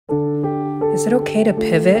Is it okay to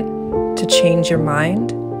pivot, to change your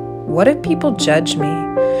mind? What if people judge me?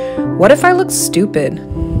 What if I look stupid?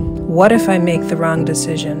 What if I make the wrong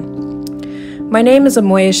decision? My name is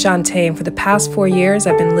Amoya Shante, and for the past 4 years,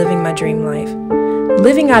 I've been living my dream life.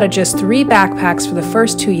 Living out of just 3 backpacks for the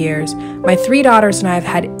first 2 years, my 3 daughters and I have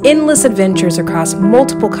had endless adventures across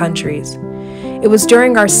multiple countries. It was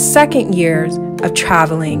during our 2nd year of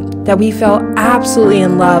traveling that we fell absolutely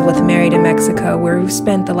in love with Married in Mexico, where we've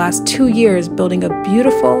spent the last 2 years building a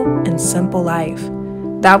beautiful and simple life.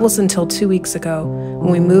 That was until 2 weeks ago,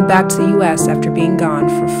 when we moved back to the US after being gone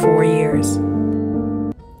for 4 years.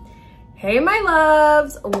 Hey my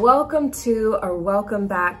loves, welcome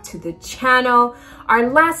back to the channel. Our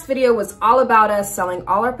last video was all about us selling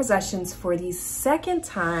all our possessions for the 2nd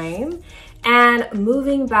time and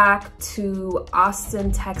moving back to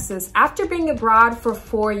Austin, Texas after being abroad for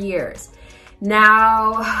 4 years.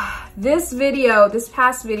 Now, this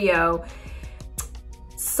past video,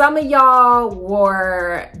 some of y'all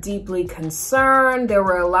were deeply concerned. There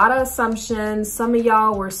were a lot of assumptions. Some of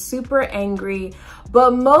y'all were super angry,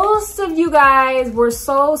 but most of you guys were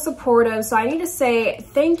so supportive. So I need to say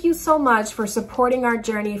thank you so much for supporting our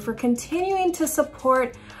journey, for continuing to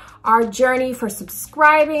support our journey, for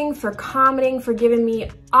subscribing, for commenting, for giving me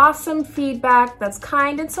awesome feedback that's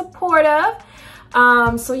kind and supportive.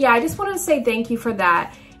 So yeah, I just wanted to say thank you for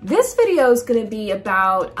that. This video is going to be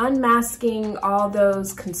about unmasking all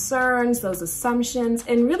those concerns, those assumptions,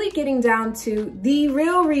 and really getting down to the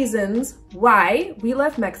real reasons why we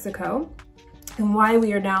left Mexico and why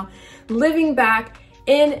we are now living back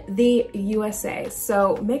in the USA.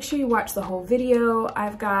 So make sure you watch the whole video.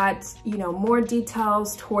 I've got, more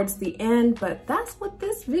details towards the end, but that's what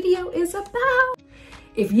this video is about.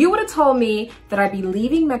 If you would have told me that I'd be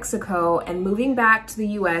leaving Mexico and moving back to the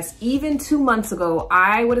US even 2 months ago,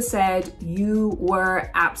 I would have said you were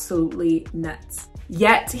absolutely nuts.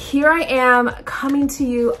 Yet here I am coming to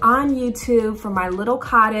you on YouTube from my little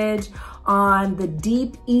cottage on the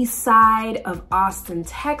deep east side of Austin,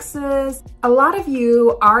 Texas. A lot of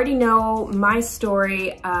you already know my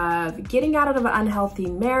story of getting out of an unhealthy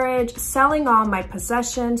marriage, selling all my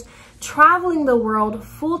possessions, traveling the world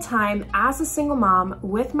full-time as a single mom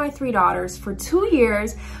with my 3 daughters for 2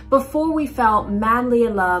 years before we fell madly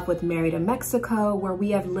in love with Married in Mexico, where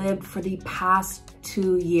we have lived for the past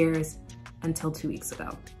 2 years until 2 weeks ago.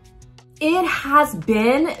 It has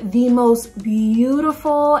been the most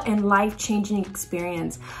beautiful and life-changing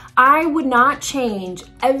experience. I would not change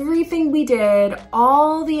everything we did,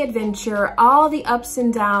 all the adventure, all the ups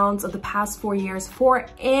and downs of the past 4 years for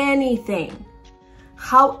anything.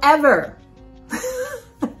 However,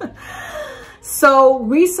 so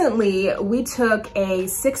recently we took a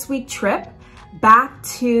 6-week trip back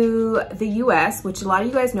to the US, which a lot of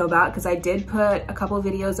you guys know about because I did put a couple of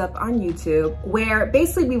videos up on YouTube, where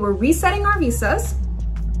basically we were resetting our visas.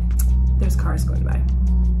 There's cars going by.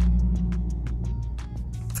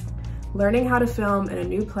 Learning how to film in a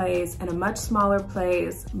new place, in a much smaller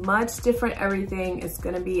place, much different everything. It's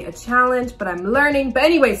gonna be a challenge, but I'm learning. But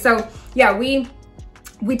anyway, so yeah, we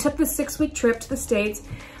took the 6-week trip to the States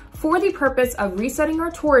for the purpose of resetting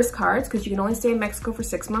our tourist cards, because you can only stay in Mexico for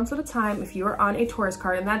 6 months at a time if you are on a tourist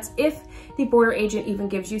card, and that's if the border agent even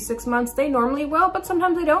gives you 6 months. They normally will, but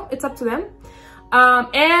sometimes they don't. It's up to them.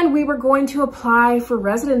 And we were going to apply for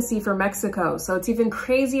residency for Mexico, so it's even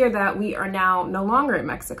crazier that we are now no longer in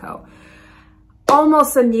Mexico.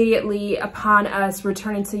 Almost immediately upon us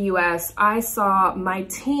returning to the US, I saw my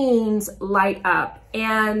teens light up.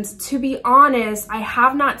 And to be honest, I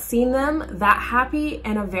have not seen them that happy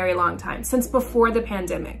in a very long time, since before the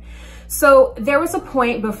pandemic. So there was a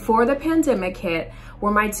point before the pandemic hit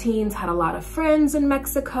where my teens had a lot of friends in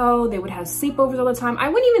Mexico. They would have sleepovers all the time. I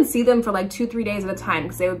wouldn't even see them for like 2-3 days at a time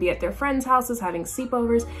because they would be at their friends' houses having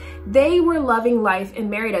sleepovers. They were loving life in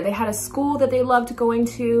Merida. They had a school that they loved going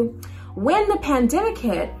to. When the pandemic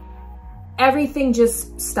hit, everything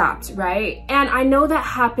just stopped, right? And I know that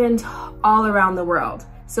happened all around the world.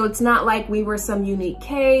 So it's not like we were some unique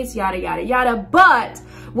case, yada, yada, yada. But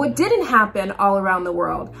what didn't happen all around the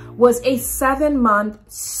world was a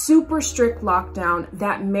 7-month super strict lockdown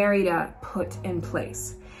that Merida put in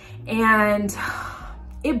place. And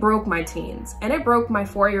it broke my teens, and it broke my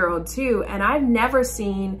 4-year-old too. And I've never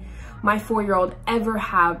seen my 4-year-old ever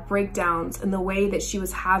have breakdowns in the way that she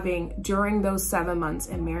was having during those 7 months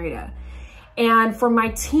in Merida. And for my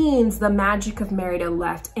teens, the magic of Merida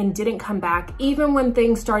left and didn't come back. Even when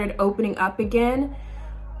things started opening up again,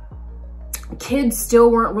 kids still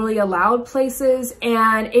weren't really allowed places.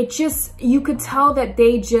 And it just, you could tell that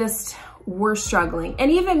they just were struggling.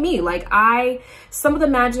 And even me, like some of the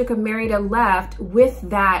magic of Merida left with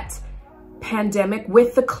that pandemic,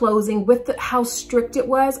 with the closing, with how strict it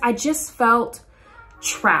was, I just felt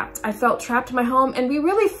trapped. I felt trapped in my home, and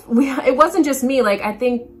it wasn't just me. Like, I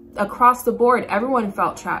think across the board, everyone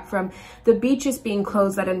felt trapped, from the beaches being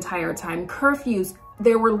closed that entire time, curfews.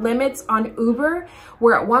 There were limits on Uber,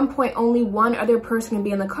 where at one point only one other person can be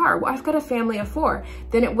in the car. Well, I've got a family of 4.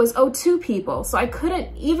 Then it was, 2 people. So I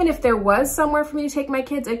couldn't, even if there was somewhere for me to take my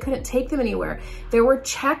kids, I couldn't take them anywhere. There were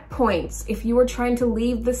checkpoints if you were trying to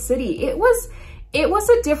leave the city. It was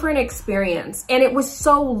a different experience, and it was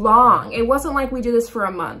so long. It wasn't like we did this for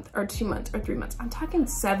a month or 2 months or 3 months. I'm talking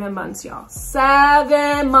 7 months, y'all.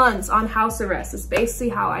 7 months on house arrest is basically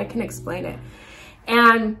how I can explain it.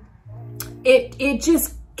 And it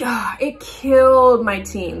just, it killed my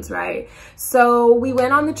teens, right? So we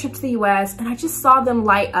went on the trip to the US, and I just saw them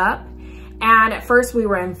light up. And at first we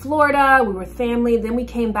were in Florida, we were family, then we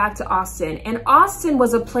came back to Austin. And Austin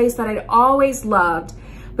was a place that I'd always loved,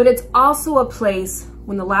 but it's also a place,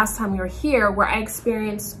 when the last time we were here, where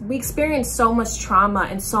we experienced so much trauma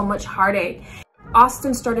and so much heartache.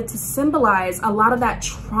 Austin started to symbolize a lot of that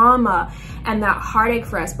trauma and that heartache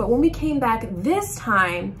for us. But when we came back this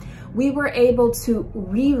time, we were able to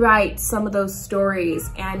rewrite some of those stories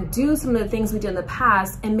and do some of the things we did in the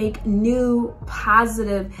past and make new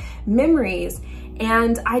positive memories.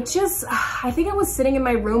 And I think I was sitting in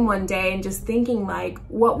my room one day and just thinking, like,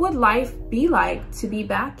 what would life be like to be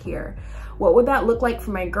back here? What would that look like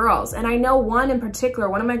for my girls? And I know one in particular,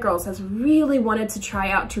 one of my girls has really wanted to try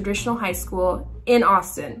out traditional high school in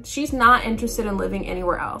Austin. She's not interested in living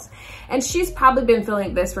anywhere else. And she's probably been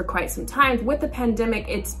feeling this for quite some time. With the pandemic,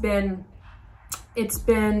 it's been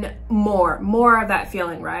more of that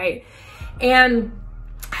feeling, right? And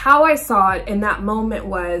how I saw it in that moment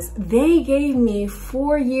was, they gave me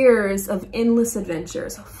 4 years of endless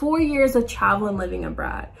adventures, 4 years of travel and living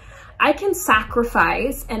abroad. I can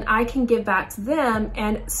sacrifice and I can give back to them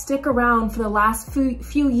and stick around for the last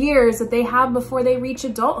few years that they have before they reach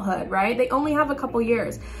adulthood, right? They only have a couple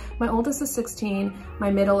years. My oldest is 16, my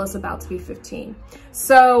middle is about to be 15.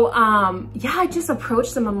 So yeah, I just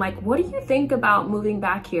approached them. I'm like, what do you think about moving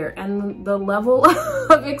back here? And the level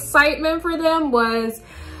of excitement for them was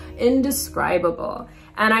indescribable.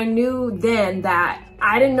 And I knew then that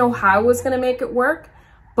I didn't know how I was gonna make it work,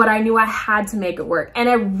 but I knew I had to make it work. And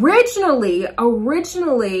originally,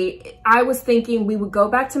 I was thinking we would go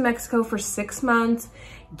back to Mexico for 6 months,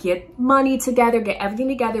 get money together, get everything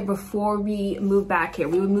together before we move back here.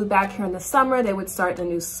 We would move back here in the summer. They would start the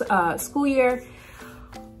new school year.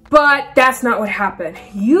 But that's not what happened.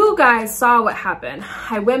 You guys saw what happened.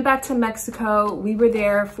 I went back to Mexico. We were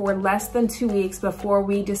there for less than 2 weeks before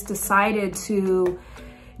we just decided to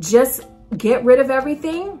just get rid of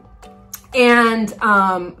everything and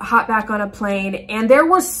hop back on a plane. And there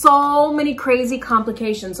were so many crazy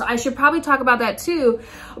complications. So I should probably talk about that too.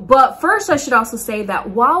 But first, I should also say that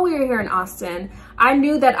while we were here in Austin, I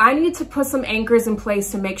knew that I needed to put some anchors in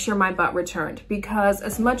place to make sure my butt returned. Because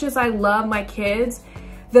as much as I love my kids,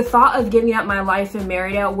 the thought of giving up my life in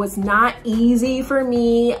Merida was not easy for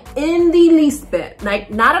me in the least bit.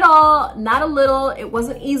 Like, not at all, not a little. It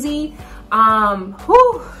wasn't easy.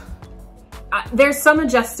 There's some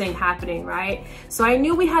adjusting happening, right? So I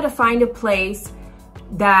knew we had to find a place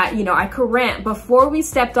that, you know, I could rent before we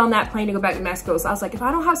stepped on that plane to go back to Mexico. So I was like, if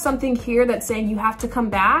I don't have something here that's saying you have to come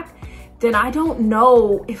back, then I don't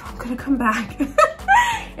know if I'm gonna come back.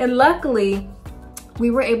 And luckily,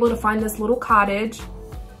 we were able to find this little cottage.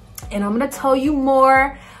 And I'm gonna tell you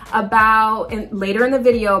more about, and later in the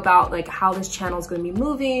video, about like how this channel is gonna be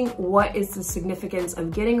moving, what is the significance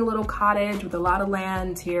of getting a little cottage with a lot of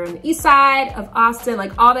land here in the east side of Austin,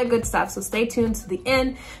 like all that good stuff. So stay tuned to the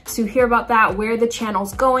end to hear about that, where the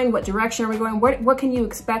channel's going, what direction are we going, what can you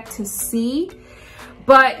expect to see.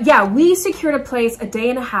 But yeah, we secured a place a day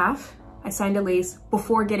and a half. I signed a lease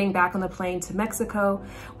before getting back on the plane to Mexico.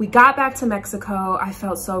 We got back to Mexico. I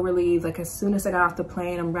felt so relieved. Like, as soon as I got off the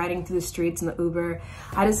plane, I'm riding through the streets in the Uber.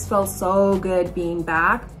 I just felt so good being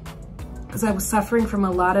back, because I was suffering from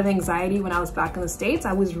a lot of anxiety when I was back in the States.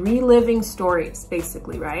 I was reliving stories,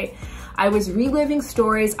 basically, right? I was reliving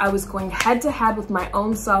stories. I was going head to head with my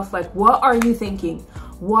own self. Like, what are you thinking?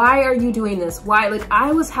 Why are you doing this? Why? Like,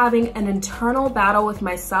 I was having an internal battle with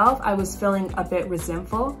myself. I was feeling a bit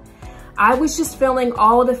resentful. I was just feeling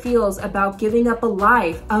all the feels about giving up a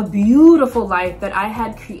life, a beautiful life that I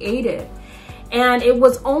had created. And it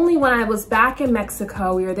was only when I was back in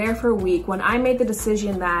Mexico, we were there for a week, when I made the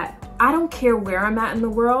decision that I don't care where I'm at in the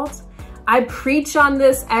world. I preach on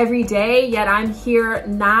this every day, yet I'm here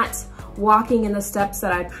not walking in the steps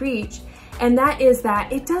that I preach. And that is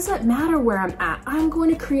that it doesn't matter where I'm at. I'm going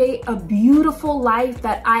to create a beautiful life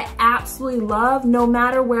that I absolutely love no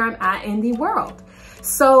matter where I'm at in the world.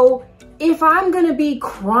 So if I'm gonna be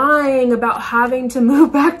crying about having to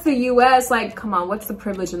move back to the US, like, come on, what's the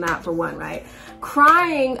privilege in that for one, right?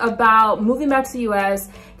 Crying about moving back to the US,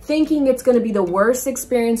 thinking it's gonna be the worst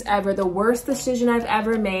experience ever, the worst decision I've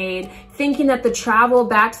ever made, thinking that the travel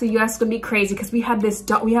back to the US is gonna be crazy because we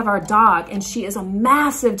have our dog, and she is a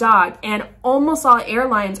massive dog, and almost all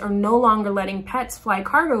airlines are no longer letting pets fly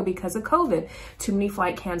cargo because of COVID. Too many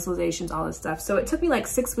flight cancellations, all this stuff. So it took me like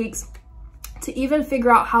 6 weeks to even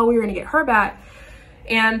figure out how we were gonna get her back.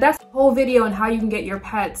 And that's the whole video on how you can get your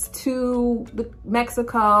pets to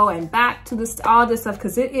Mexico and back to all this stuff,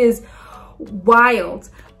 because it is wild.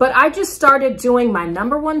 But I just started doing my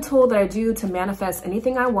 #1 tool that I do to manifest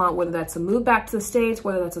anything I want, whether that's a move back to the States,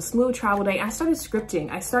 whether that's a smooth travel day. I started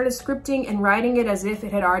scripting and writing it as if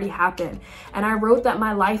it had already happened. And I wrote that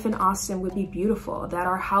my life in Austin would be beautiful, that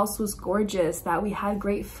our house was gorgeous, that we had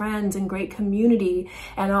great friends and great community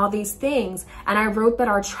and all these things. And I wrote that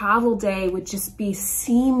our travel day would just be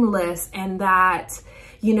seamless, and that,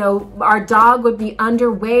 you know, our dog would be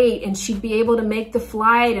underweight and she'd be able to make the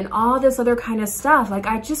flight and all this other kind of stuff. Like,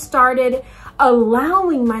 I just started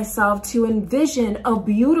allowing myself to envision a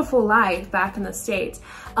beautiful life back in the States,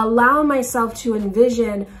 allow myself to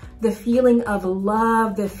envision the feeling of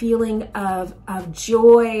love, the feeling of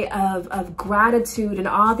joy, of gratitude and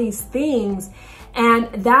all these things. And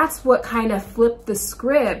that's what kind of flipped the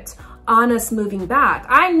script on us moving back.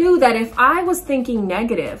 I knew that if I was thinking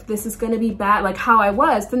negative, this is going to be bad, like how I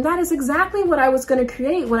was, then that is exactly what I was going to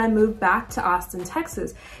create when I moved back to Austin,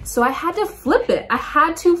 Texas. So I had to flip it. I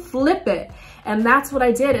had to flip it. And that's what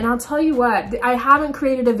I did. And I'll tell you what, I haven't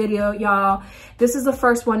created a video, y'all. This is the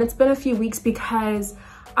first one. It's been a few weeks because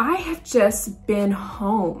I have just been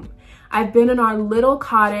home. I've been in our little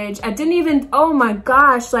cottage. I didn't even, oh my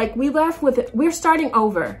gosh, like we're starting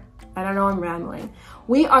over. I don't know, I'm rambling.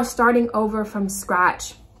 We are starting over from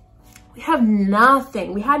scratch. We have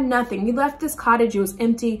nothing. We had nothing. We left this cottage. It was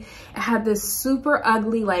empty. It had this super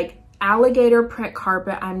ugly, like, alligator print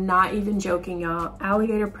carpet. I'm not even joking, y'all.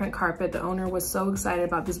 Alligator print carpet. The owner was so excited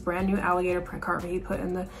about this brand new alligator print carpet he put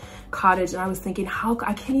in the cottage. And I was thinking,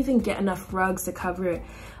 I can't even get enough rugs to cover it.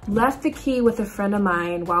 Left the key with a friend of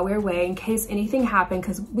mine while we were away in case anything happened,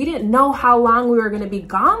 because we didn't know how long we were going to be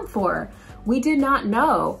gone for. We did not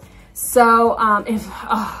know. So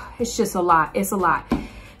it's just a lot. It's a lot.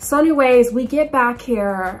 So anyways, we get back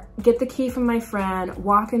here, get the key from my friend,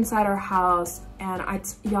 walk inside our house, and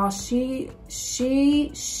y'all,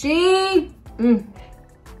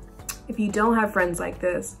 if you don't have friends like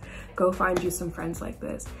this, go find you some friends like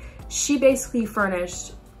this. She basically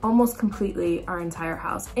furnished almost completely our entire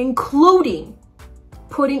house, including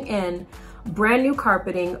putting in brand new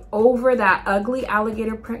carpeting over that ugly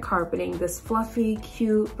alligator print carpeting, this fluffy,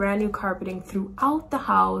 cute, brand new carpeting throughout the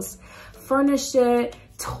house, furnished it,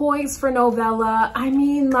 toys for Novella. I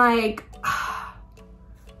mean, like,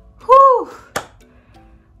 whew.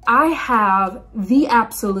 I have the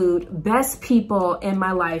absolute best people in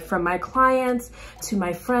my life, from my clients to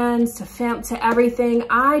my friends to everything.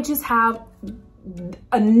 I just have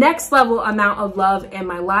a next level amount of love in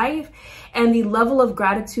my life, and the level of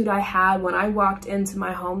gratitude I had when I walked into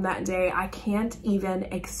my home that day, I can't even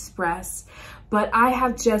express. But I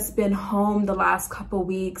have just been home the last couple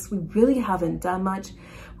weeks. We really haven't done much.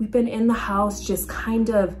 We've been in the house just kind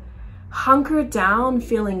of hunkered down,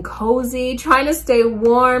 feeling cozy, trying to stay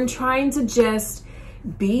warm, trying to just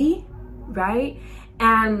be, right?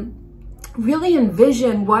 And really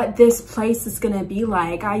envision what this place is gonna be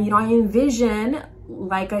like. I envision,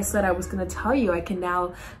 like I said, I was gonna tell you, I can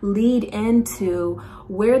now lead into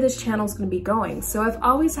where this channel is gonna be going. So I've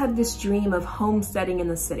always had this dream of homesteading in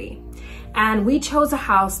the city. And we chose a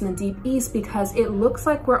house in the deep east because it looks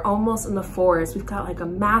like we're almost in the forest. We've got like a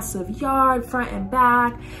massive yard, front and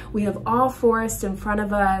back. We have all forest in front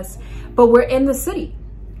of us, but we're in the city.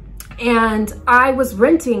 And I was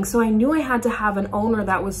renting, so I knew I had to have an owner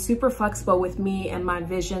that was super flexible with me and my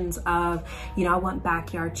visions of, I want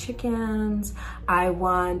backyard chickens, I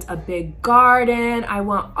want a big garden, I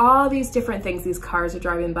want all these different things. These cars are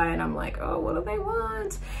driving by and I'm like, oh, what do they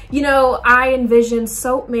want? I envisioned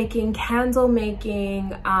soap making, candle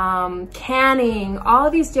making, canning, all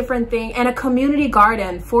these different things, and a community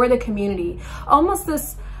garden for the community. Almost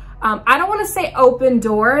this, I don't want to say open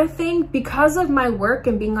door thing, because of my work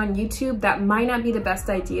and being on YouTube. That might not be the best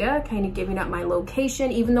idea, kind of giving up my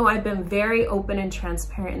location, even though I've been very open and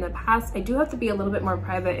transparent in the past. I do have to be a little bit more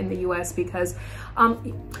private in the US because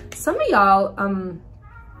some of y'all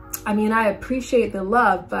I mean, I appreciate the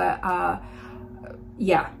love, but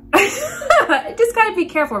yeah. Just gotta be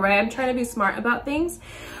careful, right? I'm trying to be smart about things.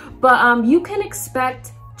 But you can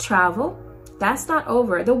expect travel. That's not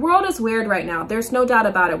over. The world is weird right now. There's no doubt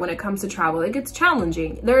about it when it comes to travel. It gets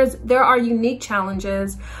challenging. There are unique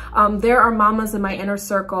challenges. There are mamas in my inner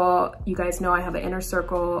circle. You guys know I have an inner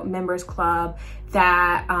circle members club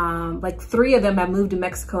that like 3 of them have moved to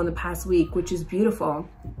Mexico in the past week, which is beautiful.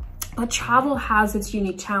 But travel has its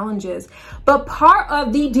unique challenges. But part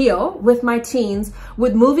of the deal with my teens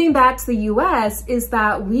with moving back to the US is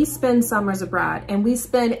that we spend summers abroad, and we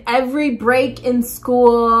spend every break in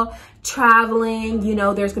school traveling. You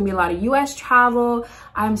know, there's gonna be a lot of US travel.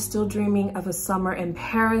 I'm still dreaming of a summer in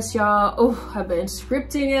Paris, y'all. Oh, I've been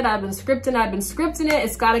scripting it. I've been scripting it.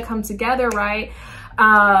 It's gotta come together, right?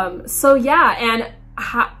 So yeah,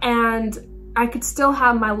 and I could still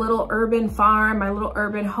have my little urban farm, my little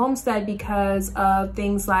urban homestead because of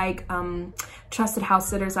things like trusted house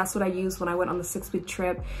sitters. That's what I used when I went on the 6-week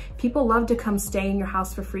trip. People love to come stay in your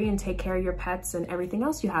house for free and take care of your pets and everything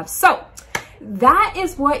else you have. So that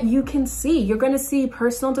is what you can see. You're going to see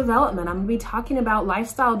personal development. I'm going to be talking about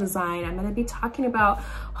lifestyle design. I'm going to be talking about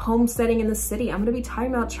homesteading in the city. I'm going to be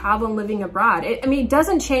talking about travel and living abroad. I mean, it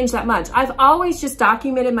doesn't change that much. I've always just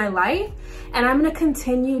documented my life, and I'm going to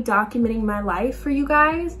continue documenting my life for you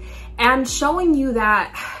guys and showing you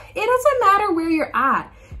that it doesn't matter where you're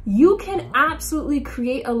at. You can absolutely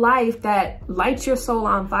create a life that lights your soul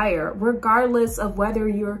on fire, regardless of whether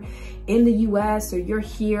you're in the US or you're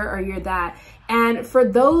here or you're that. And for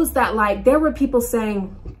those that, like, there were people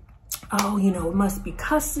saying, oh, you know, it must be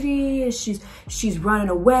custody, she's running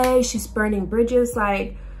away, she's burning bridges.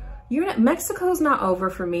 Like, Mexico's not over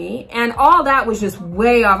for me. And all that was just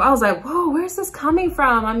way off. I was like, whoa, where's this coming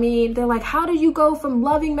from? I mean, they're like, how did you go from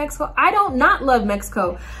loving Mexico? I don't not love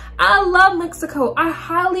Mexico. I love Mexico. I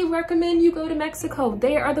highly recommend you go to Mexico.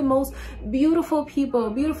 They are the most beautiful people,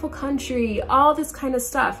 beautiful country, all this kind of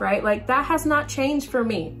stuff, right? Like, that has not changed for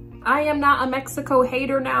me. I am not a Mexico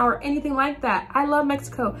hater now or anything like that. I love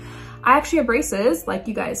Mexico. I actually have braces, like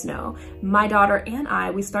you guys know. My daughter and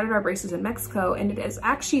I, we started our braces in Mexico, and it is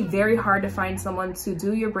actually very hard to find someone to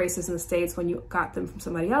do your braces in the States when you got them from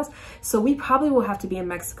somebody else. So we probably will have to be in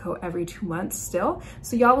Mexico every 2 months still.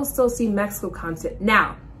 So y'all will still see Mexico content.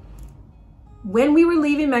 Now, when we were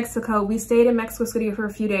leaving Mexico, we stayed in Mexico City for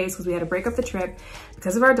a few days because we had to break up the trip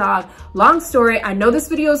because of our dog. Long story. I know this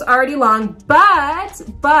video is already long, but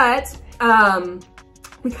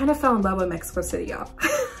we kind of fell in love with Mexico City, y'all.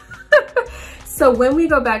 So when we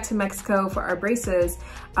go back to Mexico for our braces,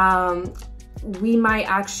 we might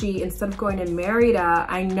actually, instead of going to Merida,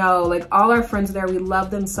 I know, like, all our friends there, we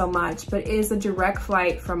love them so much, but it is a direct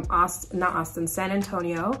flight from San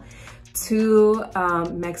Antonio to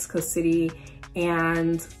Mexico City.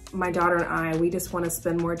 And my daughter and I, we just want to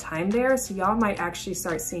spend more time there. So y'all might actually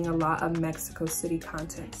start seeing a lot of Mexico City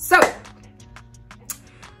content. So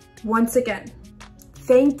once again,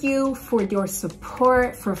 thank you for your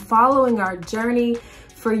support, for following our journey,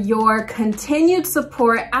 for your continued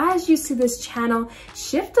support as you see this channel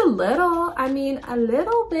shift a little, I mean, a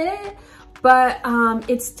little bit, but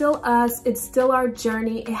it's still us, it's still our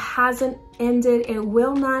journey. It hasn't ended, it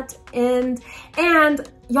will not end. And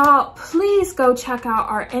y'all, please go check out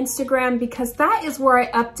our Instagram, because that is where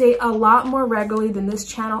I update a lot more regularly than this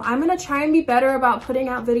channel. I'm gonna try and be better about putting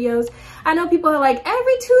out videos. I know people are like,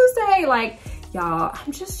 every Tuesday, like, y'all,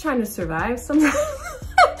 I'm just trying to survive. Sometimes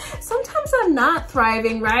I'm not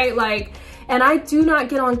thriving, right? Like, and I do not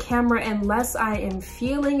get on camera unless I am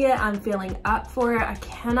feeling it, I'm feeling up for it. I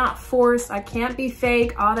cannot force, I can't be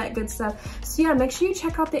fake, all that good stuff. So yeah, make sure you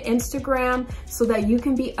check out the Instagram so that you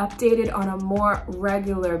can be updated on a more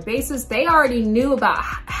regular basis. They already knew about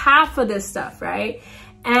half of this stuff, right?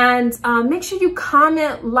 And make sure you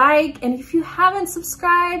comment, like, and if you haven't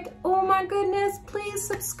subscribed, oh my goodness, please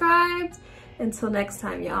subscribe. Until next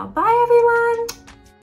time, y'all. Bye, everyone.